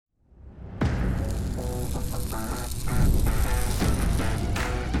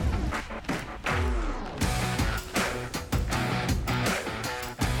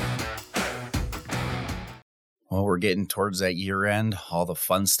Well, we're getting towards that year end. All the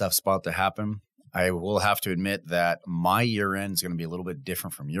fun stuff's about to happen. I will have to admit that my year end is going to be a little bit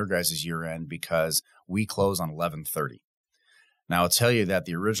different from your guys' year end because we close on 11/30. Now, I'll tell you that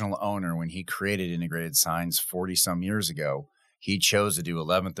the original owner, when he created Integrated Signs 40 some years ago, he chose to do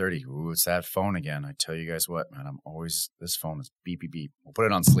 11:30. Ooh, it's that phone again. I tell you guys what, man, this phone is beep, beep, beep. We'll put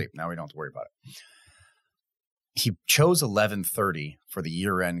it on sleep. Now we don't have to worry about it. He chose 11/30 for the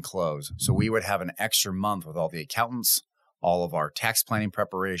year-end close. So we would have an extra month with all the accountants, all of our tax planning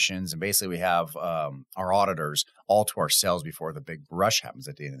preparations, and basically we have our auditors all to ourselves before the big rush happens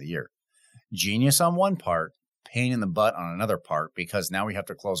at the end of the year. Genius on one part, pain in the butt on another part, because now we have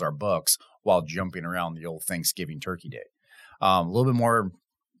to close our books while jumping around the old Thanksgiving turkey day. A little bit more,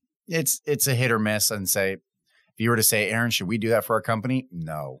 it's a hit or miss. And say, if you were to say, Aaron, should we do that for our company?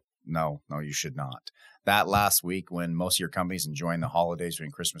 No, you should not. That last week when most of your company's enjoying the holidays between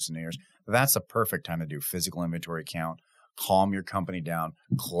Christmas and New Year's, that's a perfect time to do physical inventory count, calm your company down,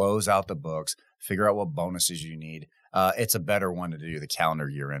 close out the books, figure out what bonuses you need. It's a better one to do the calendar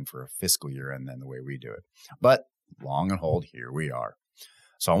year end for a fiscal year end than the way we do it. But long and hold, here we are.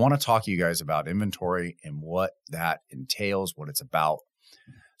 So I want to talk to you guys about inventory and what that entails, what it's about.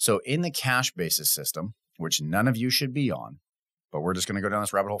 So in the cash basis system, which none of you should be on, but we're just going to go down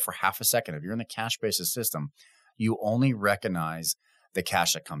this rabbit hole for half a second. If you're in the cash basis system, you only recognize the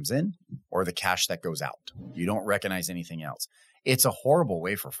cash that comes in or the cash that goes out. You don't recognize anything else. It's a horrible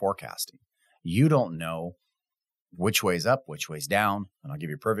way for forecasting. You don't know which way's up, which way's down. And I'll give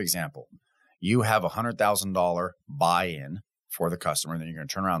you a perfect example. You have a $100,000 buy-in for the customer, and then you're going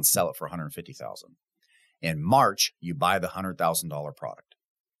to turn around and sell it for $150,000. In March, you buy the $100,000 product.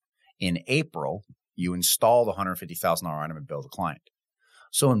 In April, you install the $150,000 item and bill the client.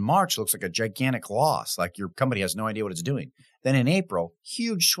 So in March, it looks like a gigantic loss, like your company has no idea what it's doing. Then in April,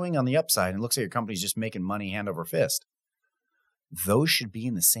 huge swing on the upside, and it looks like your company's just making money hand over fist. Those should be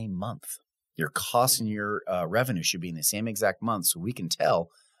in the same month. Your costs and your revenue should be in the same exact month, so we can tell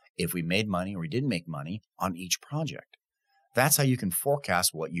if we made money or we didn't make money on each project. That's how you can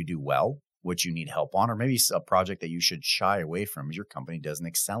forecast what you do well, what you need help on, or maybe a project that you should shy away from as your company doesn't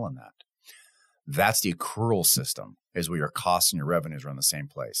excel in that. That's the accrual system, is where your costs and your revenues are in the same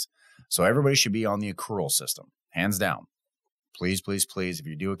place. So everybody should be on the accrual system, hands down. Please, please, please, if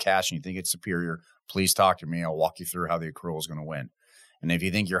you do a cash and you think it's superior, please talk to me. I'll walk you through how the accrual is going to win. And if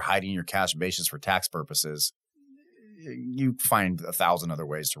you think you're hiding your cash basis for tax purposes, you find 1,000 other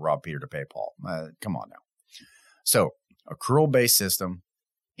ways to rob Peter to pay Paul. Come on now. So accrual-based system,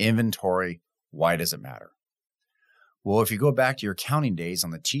 inventory, why does it matter? Well, if you go back to your accounting days on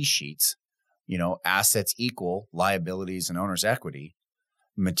the T-sheets, assets equal liabilities and owner's equity,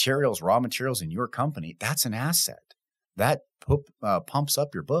 materials, raw materials in your company, that's an asset. That pumps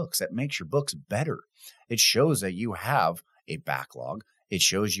up your books. That makes your books better. It shows that you have a backlog. It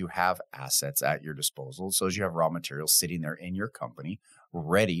shows you have assets at your disposal. It shows you have raw materials sitting there in your company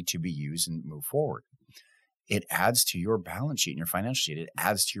ready to be used and move forward. It adds to your balance sheet and your financial sheet. It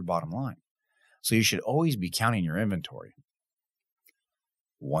adds to your bottom line. So you should always be counting your inventory.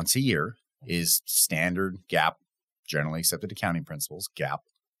 Once a year is standard GAAP, generally accepted accounting principles,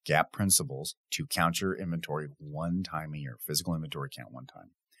 GAAP principles, to count your inventory one time a year, physical inventory count one time.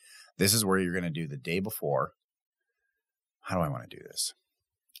 This is where you're going to do the day before. How do I want to do this?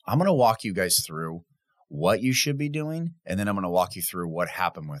 I'm going to walk you guys through what you should be doing, and then I'm going to walk you through what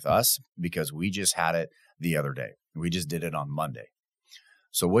happened with us because we just had it the other day. We just did it on Monday.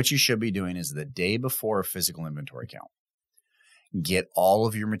 So what you should be doing is the day before a physical inventory count. Get all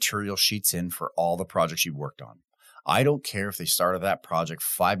of your material sheets in for all the projects you've worked on. I don't care if they started that project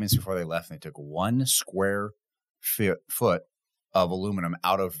 5 minutes before they left and they took 1 square foot of aluminum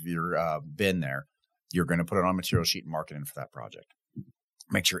out of your bin there. You're going to put it on a material sheet and mark it in for that project.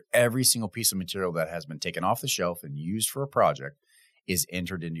 Make sure every single piece of material that has been taken off the shelf and used for a project is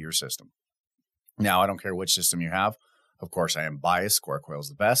entered into your system. Now, I don't care which system you have. Of course, I am biased. Square Coil is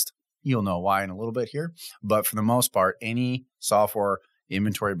the best. You'll know why in a little bit here. But for the most part, any software,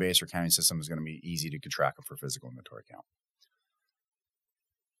 inventory-based or counting system is going to be easy to track them for physical inventory count.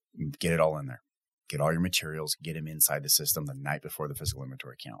 Get it all in there. Get all your materials. Get them inside the system the night before the physical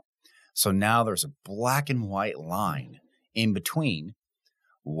inventory count. So now there's a black and white line in between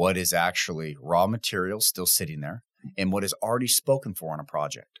what is actually raw material still sitting there and what is already spoken for on a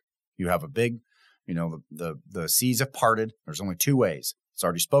project. You have a big, the seas have parted. There's only 2 ways. It's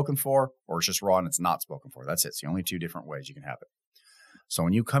already spoken for, or it's just raw and it's not spoken for. That's it. It's the only 2 different ways you can have it. So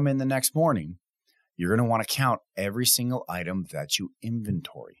when you come in the next morning, you're going to want to count every single item that you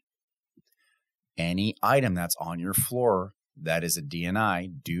inventory. Any item that's on your floor that is a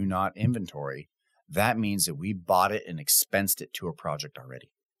DNI, do not inventory, that means that we bought it and expensed it to a project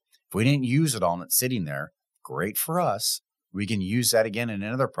already. If we didn't use it all and it's sitting there, great for us. We can use that again in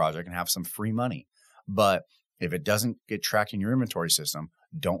another project and have some free money. But if it doesn't get tracked in your inventory system,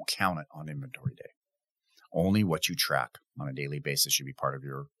 don't count it on inventory day. Only what you track on a daily basis should be part of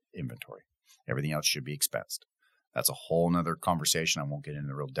your inventory. Everything else should be expensed. That's a whole nother conversation. I won't get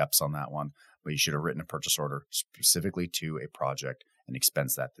into real depths on that one, but you should have written a purchase order specifically to a project and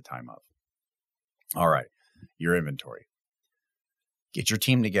expense that at the time of. All right, your inventory. Get your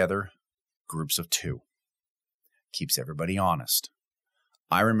team together, groups of 2. Keeps everybody honest.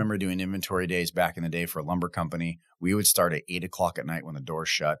 I remember doing inventory days back in the day for a lumber company. We would start at 8 o'clock at night when the doors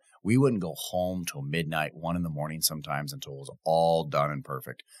shut. We wouldn't go home till midnight, 1 in the morning sometimes, until it was all done and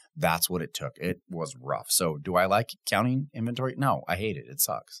perfect. That's what it took. It was rough. So do I like counting inventory? No, I hate it. It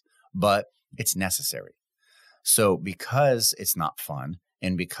sucks. But it's necessary. So because it's not fun,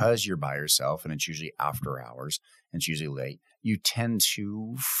 and because you're by yourself and it's usually after hours, and it's usually late, you tend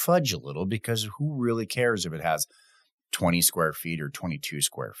to fudge a little, because who really cares if it has 20 square feet or 22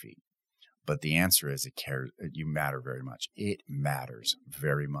 square feet? But the answer is you matter very much. It matters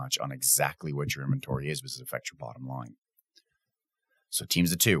very much on exactly what your inventory is, because it affects your bottom line. So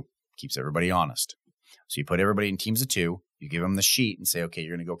teams of 2 keeps everybody honest. So you put everybody in teams of 2, you give them the sheet and say, okay,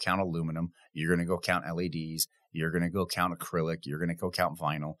 you're going to go count aluminum, you're going to go count LEDs, you're going to go count acrylic, you're going to go count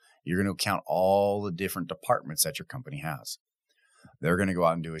vinyl, you're going to count all the different departments that your company has. They're going to go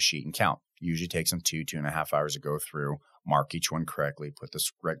out and do a sheet and count. Usually takes them 2.5 hours to go through, mark each one correctly, put the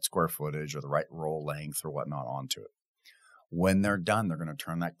right square footage or the right roll length or whatnot onto it. When they're done, they're going to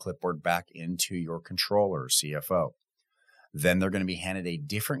turn that clipboard back into your controller or CFO. Then they're going to be handed a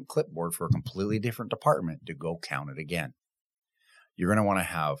different clipboard for a completely different department to go count it again. You're going to want to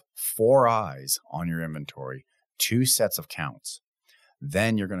have 4 eyes on your inventory, 2 sets of counts.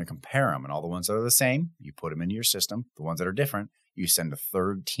 Then you're going to compare them, and all the ones that are the same, you put them into your system. The ones that are different, you send a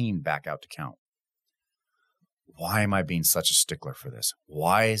third team back out to count. Why am I being such a stickler for this?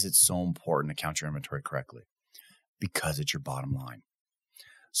 Why is it so important to count your inventory correctly? Because it's your bottom line.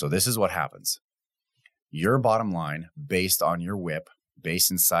 So this is what happens. Your bottom line, based on your WIP,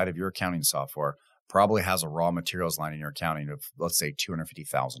 based inside of your accounting software, probably has a raw materials line in your accounting of, let's say,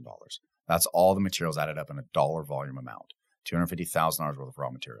 $250,000. That's all the materials added up in a dollar volume amount. $250,000 worth of raw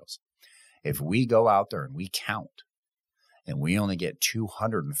materials. If we go out there and we count, and we only get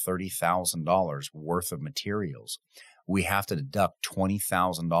 $230,000 worth of materials, we have to deduct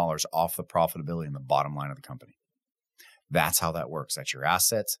 $20,000 off the profitability in the bottom line of the company. That's how that works. That's your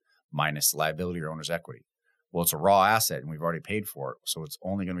assets minus liability or owner's equity. Well, it's a raw asset and we've already paid for it, so it's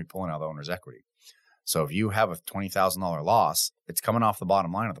only going to be pulling out the owner's equity. So if you have a $20,000 loss, it's coming off the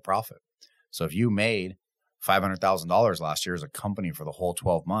bottom line of the profit. So if you made $500,000 last year as a company for the whole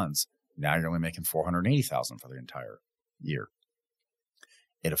 12 months, now you're only making $480,000 for the entire year.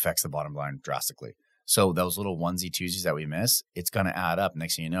 It affects the bottom line drastically. So those little onesie twosies that we miss, it's going to add up.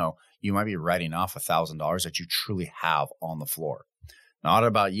 Next thing you know, you might be writing off $1,000 that you truly have on the floor. Not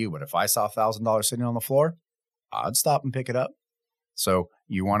about you, but if I saw $1,000 sitting on the floor, I'd stop and pick it up. So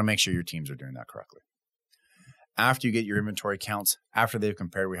you want to make sure your teams are doing that correctly. After you get your inventory counts, after they've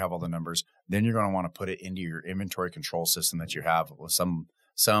compared, we have all the numbers, then you're going to want to put it into your inventory control system that you have with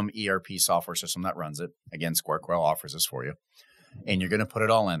some ERP software system that runs it. Again, SquareQuell offers this for you. And you're going to put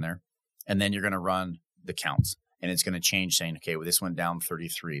it all in there. And then you're going to run the counts. And it's going to change, saying, okay, well, this went down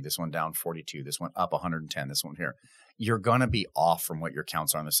 33, this went down 42, this went up 110, this one here. You're going to be off from what your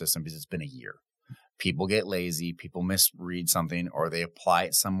counts are on the system because it's been a year. People get lazy, people misread something, or they apply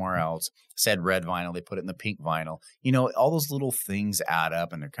it somewhere else. Said red vinyl, they put it in the pink vinyl. You know, all those little things add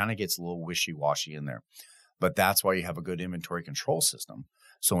up and it kind of gets a little wishy-washy in there. But that's why you have a good inventory control system.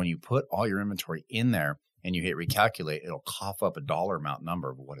 So when you put all your inventory in there and you hit recalculate, it'll cough up a dollar amount number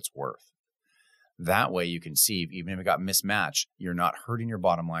of what it's worth. That way you can see, even if it got mismatched, you're not hurting your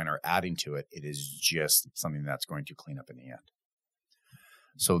bottom line or adding to it. It is just something that's going to clean up in the end.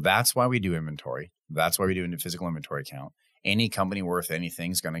 So that's why we do inventory. That's why we do a physical inventory count. Any company worth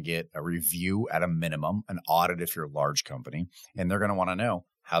anything is going to get a review at a minimum, an audit if you're a large company, and they're going to want to know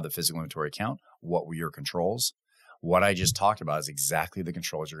how the physical inventory count, what were your controls. What I just talked about is exactly the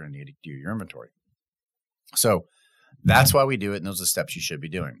controls you're going to need to do your inventory. So that's why we do it, and those are the steps you should be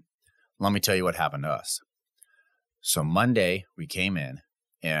doing. Let me tell you what happened to us. So Monday, we came in,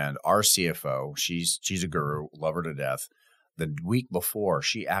 and our CFO, she's a guru, love her to death. The week before,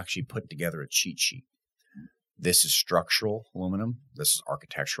 she actually put together a cheat sheet. This is structural aluminum. This is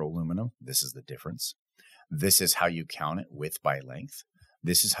architectural aluminum. This is the difference. This is how you count it width by length.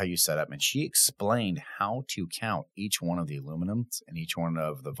 This is how you set up. And she explained how to count each one of the aluminums and each one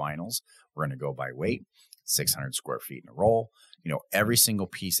of the vinyls. We're going to go by weight, 600 square feet in a roll. Every single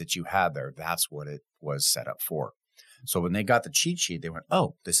piece that you had there, that's what it was set up for. So when they got the cheat sheet, they went,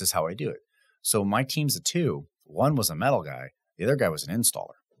 oh, this is how I do it. So my team's of two. One was a metal guy. The other guy was an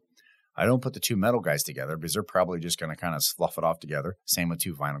installer. I don't put the two metal guys together because they're probably just going to kind of slough it off together. Same with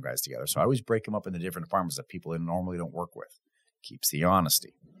two vinyl guys together. So I always break them up into different departments that people normally don't work with. Keeps the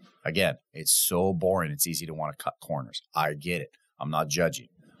honesty. Again, it's so boring. It's easy to want to cut corners. I get it. I'm not judging.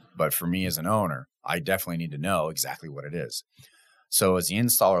 But for me as an owner, I definitely need to know exactly what it is. So as the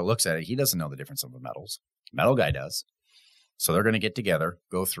installer looks at it, he doesn't know the difference of the metals. Metal guy does. So they're going to get together,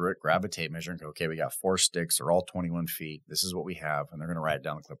 go through it, grab a tape measure and go, okay, we got 4 sticks. They're all 21 feet. This is what we have. And they're going to write it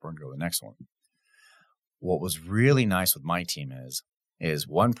down the clipboard and go to the next one. What was really nice with my team is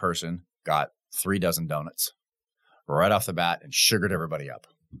one person got 3 dozen donuts right off the bat and sugared everybody up.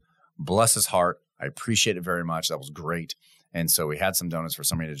 Bless his heart. I appreciate it very much. That was great. And so we had some donuts for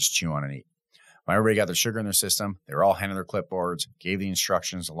somebody to just chew on and eat. When everybody got their sugar in their system, they were all handed their clipboards, gave the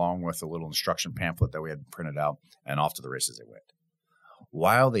instructions along with the little instruction pamphlet that we had printed out, and off to the races they went.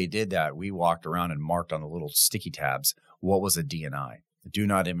 While they did that, we walked around and marked on the little sticky tabs what was a D&I. Do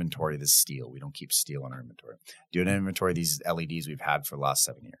not inventory the steel. We don't keep steel in our inventory. Do not inventory these LEDs we've had for the last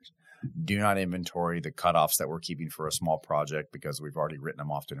 7 years. Do not inventory the cutoffs that we're keeping for a small project because we've already written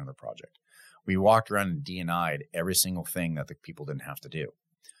them off to another project. We walked around and D&I'd every single thing that the people didn't have to do.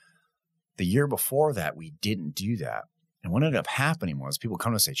 The year before that, we didn't do that. And what ended up happening was people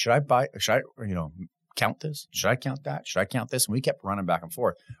come to say, should I count this? Should I count that? Should I count this? And we kept running back and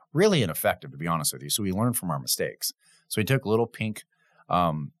forth. Really ineffective, to be honest with you. So we learned from our mistakes. So we took little pink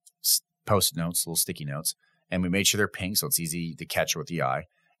Post-it notes, little sticky notes, and we made sure they're pink so it's easy to catch with the eye.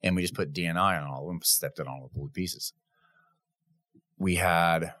 And we just put D&I on all of them, stepped it on all the blue pieces. We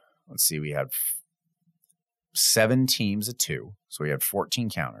had 7 teams of 2. So we had 14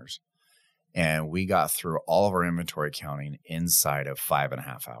 counters. And we got through all of our inventory counting inside of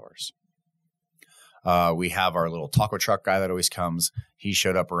 5.5 hours. We have our little taco truck guy that always comes. He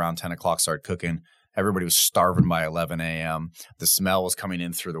showed up around 10 o'clock, started cooking. Everybody was starving by 11 a.m. The smell was coming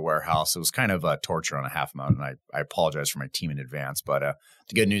in through the warehouse. It was kind of a torture on a half mountain. I apologize for my team in advance. But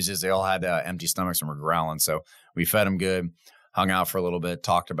the good news is they all had empty stomachs and were growling. So we fed them good, hung out for a little bit,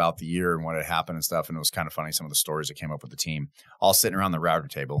 talked about the year and what had happened and stuff. And it was kind of funny, some of the stories that came up with the team, all sitting around the router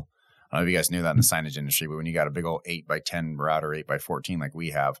table. I don't know if you guys knew that in the signage industry, but when you got a big old 8x10 router, 8x14 like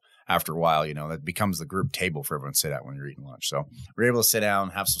we have, after a while, that becomes the group table for everyone to sit at when you're eating lunch. So we were able to sit down,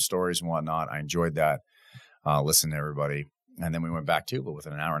 have some stories and whatnot. I enjoyed that, listen to everybody. And then we went back too, but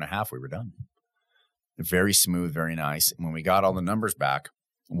within an hour and a half, we were done. Very smooth, very nice. And when we got all the numbers back,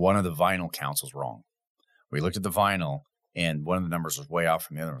 one of the vinyl counts was wrong. We looked at the vinyl and one of the numbers was way off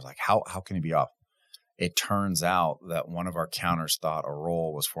from the other. I was like, how can it be off? It turns out that one of our counters thought a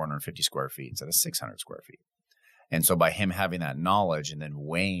roll was 450 square feet instead of 600 square feet. And so by him having that knowledge and then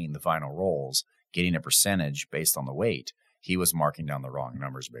weighing the vinyl rolls, getting a percentage based on the weight, he was marking down the wrong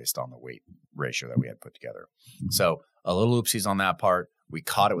numbers based on the weight ratio that we had put together. So a little oopsies on that part. We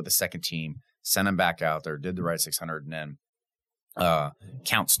caught it with the second team, sent him back out there, did the right 600, and then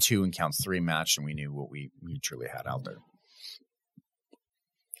counts 2 and counts 3 matched, and we knew what we truly had out there.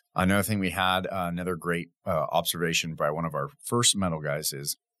 Another thing we had, another great observation by one of our first metal guys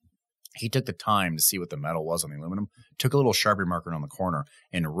is he took the time to see what the metal was on the aluminum, took a little Sharpie marker on the corner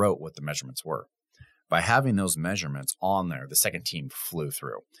and wrote what the measurements were. By having those measurements on there, the second team flew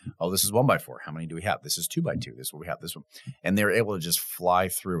through. Oh, this is 1x4. How many do we have? This is 2x2. This is what we have. This one. And they were able to just fly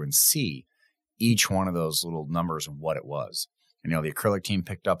through and see each one of those little numbers and what it was. The acrylic team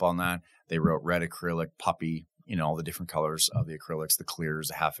picked up on that. They wrote red acrylic, puppy, all the different colors of the acrylics, the clears,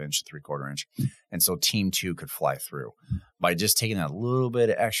 the 1/2 inch, the 3/4 inch. And so team 2 could fly through. By just taking that little bit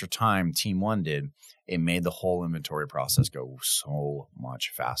of extra time team 1 did, it made the whole inventory process go so much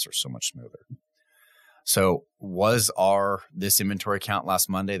faster, so much smoother. So was this inventory count last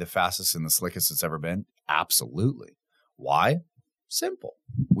Monday the fastest and the slickest it's ever been? Absolutely. Why? Simple.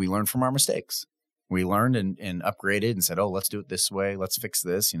 We learned from our mistakes. We learned and upgraded and said, oh, let's do it this way. Let's fix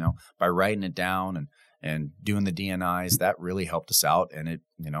this, by writing it down and doing the D&Is. That really helped us out. And it,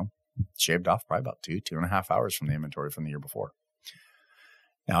 shaved off probably about 2.5 hours from the inventory from the year before.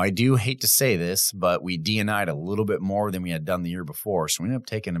 Now, I do hate to say this, but we D&I'd a little bit more than we had done the year before. So we ended up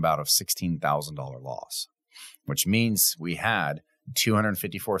taking about a $16,000 loss, which means we had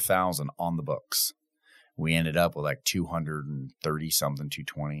 $254,000 on the books. We ended up with like 230 something,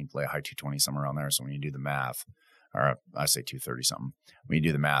 220, high 220, somewhere around there. So when you do the math, or I say 230 something, when you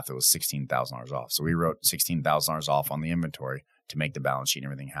do the math, it was $16,000 off. So we wrote $16,000 off on the inventory, to make the balance sheet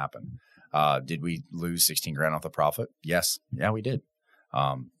and everything happen. Did we lose 16 grand off the profit? Yes. Yeah, we did.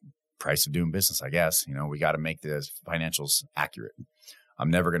 Price of doing business, I guess. We got to make the financials accurate.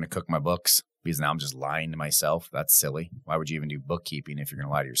 I'm never going to cook my books because now I'm just lying to myself. That's silly. Why would you even do bookkeeping if you're going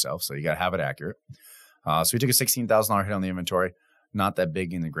to lie to yourself? So you got to have it accurate. So we took a $16,000 hit on the inventory. Not that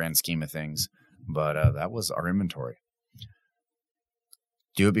big in the grand scheme of things, but that was our inventory.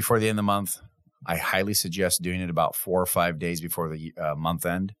 Do it before the end of the month. I highly suggest doing it about 4 or 5 days before the month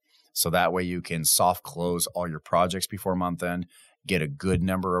end. So that way you can soft close all your projects before month end, get a good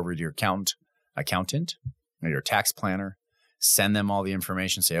number over to your accountant or your tax planner, send them all the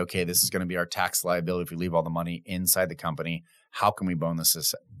information, say, okay, this is going to be our tax liability if we leave all the money inside the company. How can we bonus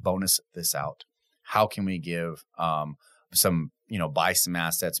this out? How can we give buy some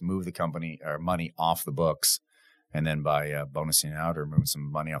assets, move the company or money off the books, and then by bonusing out or moving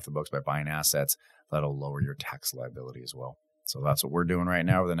some money off the books by buying assets, that'll lower your tax liability as well. So that's what we're doing right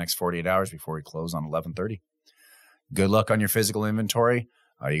now over the next 48 hours before we close on 11/30. Good luck on your physical inventory.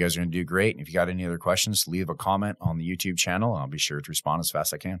 You guys are going to do great. And if you got any other questions, leave a comment on the YouTube channel, and I'll be sure to respond as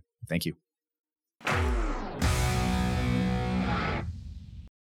fast as I can. Thank you.